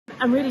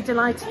I'm really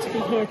delighted to be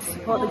here to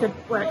support the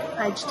Good Work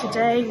Pledge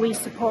today. We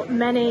support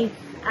many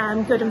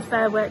good and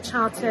fair work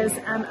charters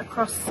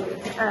across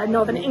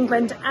Northern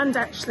England and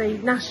actually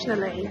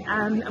nationally,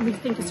 and we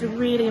think it's a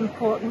really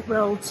important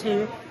role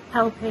to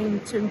helping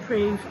to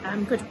improve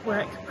good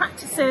work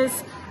practices,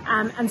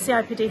 and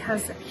CIPD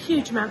has a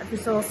huge amount of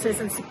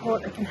resources and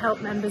support that can help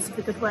members of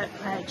the Good Work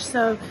Pledge.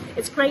 So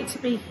it's great to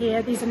be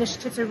here. These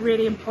initiatives are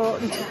really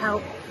important to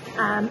help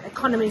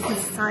economies and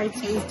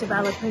societies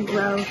develop and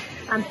grow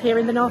here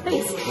in the North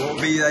East. What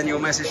would be then your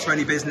message to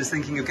any business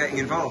thinking of getting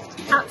involved?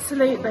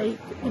 Absolutely.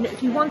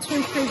 If you want to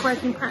improve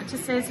working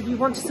practices, if you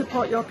want to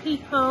support your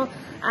people,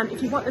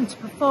 if you want them to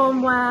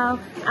perform well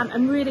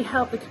and really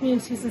help the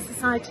communities and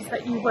societies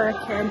that you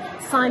work in,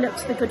 sign up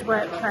to the Good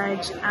Work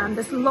Pledge.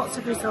 There's lots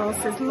of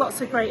resources,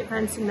 lots of great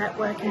events and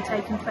networking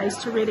taking place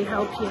to really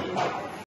help you.